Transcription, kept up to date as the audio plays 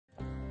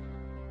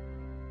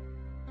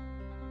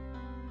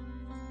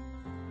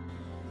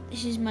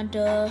This is my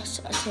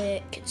dose. I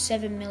take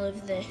 7 ml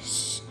of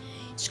this.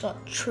 It's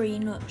got tree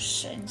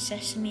nuts and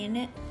sesame in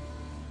it.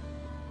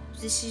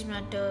 This is my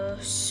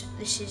dose.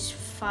 This is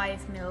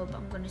 5 ml, but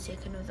I'm going to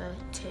take another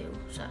 2,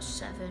 so that's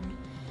 7.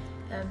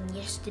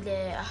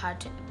 Yesterday I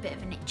had a bit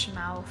of an itchy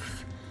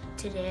mouth.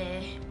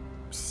 Today,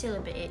 still a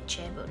bit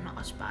itchy, but not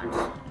as bad.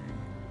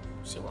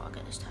 See what I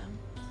get this time.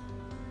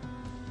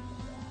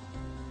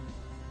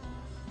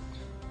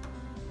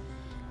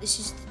 This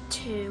is the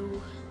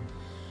 2.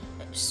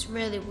 It's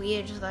really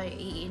weird, like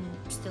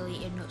still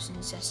eating nuts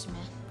and sesame,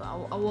 but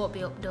I won't be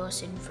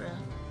updosing for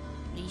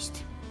at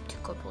least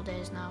a couple of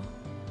days now.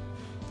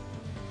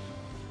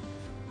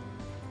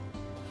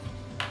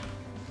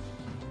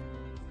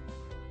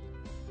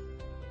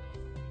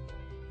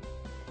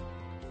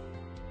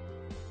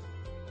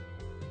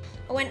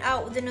 I went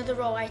out with another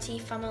raw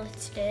IT family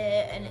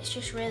today, and it's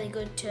just really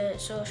good to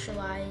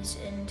socialise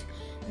and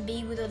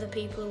be with other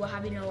people who are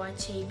having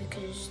OIT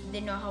because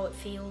they know how it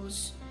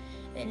feels.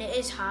 And it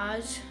is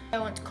hard. I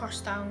went to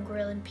Crosstown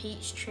Grill in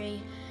Peachtree,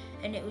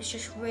 and it was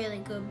just really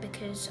good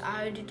because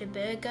I ordered a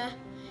burger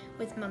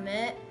with my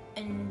mate,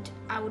 and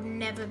I would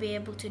never be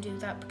able to do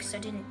that because I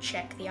didn't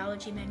check the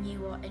allergy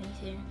menu or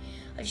anything.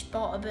 I just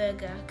bought a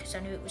burger because I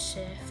knew it was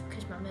safe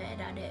because my mate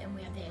had it and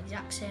we have the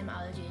exact same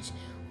allergies.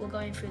 We're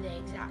going through the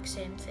exact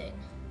same thing,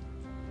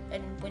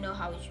 and we know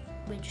how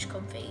we just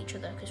comfort each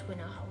other because we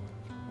know how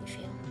we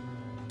feel.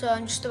 So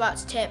I'm just about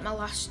to take my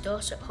last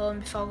dose at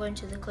home before going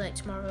to the clinic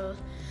tomorrow.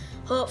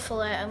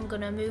 Hopefully I'm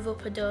going to move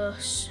up a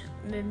dose,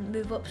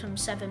 move up from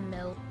 7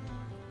 ml.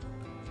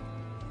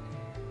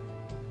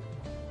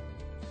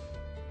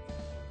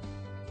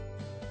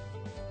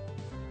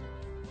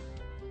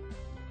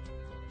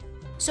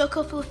 So a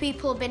couple of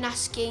people have been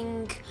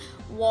asking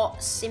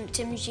what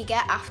symptoms you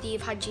get after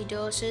you've had your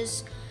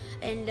doses,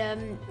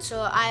 and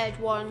so I had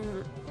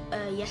one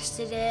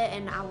yesterday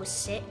and I was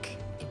sick.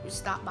 It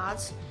was that bad,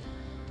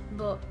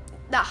 but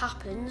that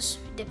happens.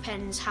 It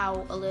depends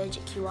how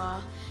allergic you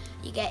are.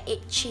 You get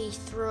itchy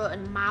throat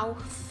and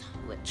mouth,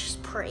 which is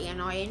pretty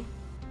annoying,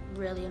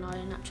 really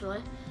annoying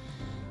actually.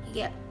 You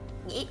get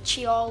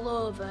itchy all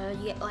over.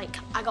 You get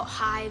I got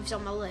hives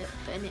on my lip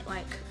and it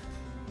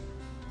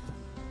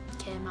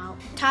came out.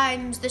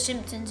 Times the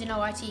symptoms in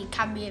OIT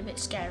can be a bit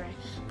scary,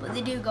 but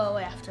they do go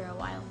away after a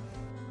while.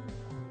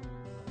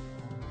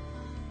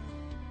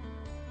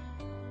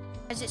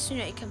 As it's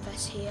Nutty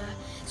Confessor here,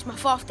 it's my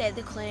 4th day at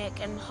the clinic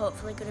and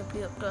hopefully going to be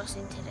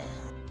updosing today.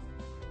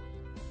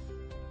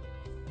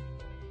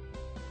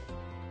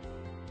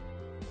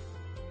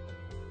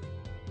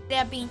 Today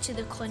I've been to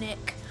the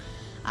clinic,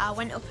 I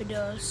went up a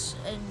dose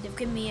and they've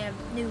given me a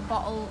new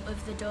bottle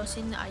of the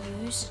dosing that I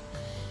use,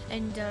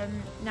 and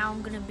now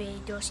I'm going to be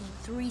dosing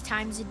 3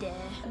 times a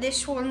day.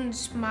 This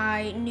one's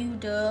my new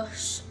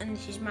dose and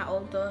this is my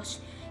old dose.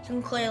 You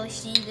can clearly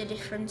see the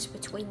difference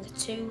between the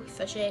two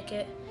if I shake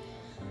it.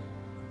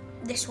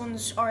 This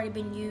one's already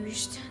been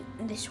used.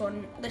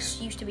 This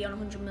used to be on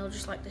 100 ml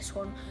just like this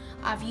one.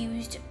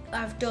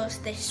 I've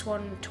dosed this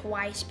one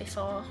twice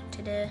before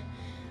today.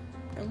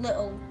 A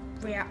little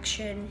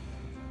reaction,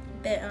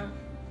 bitter,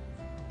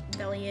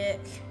 belly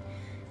ache,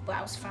 but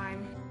I was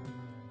fine.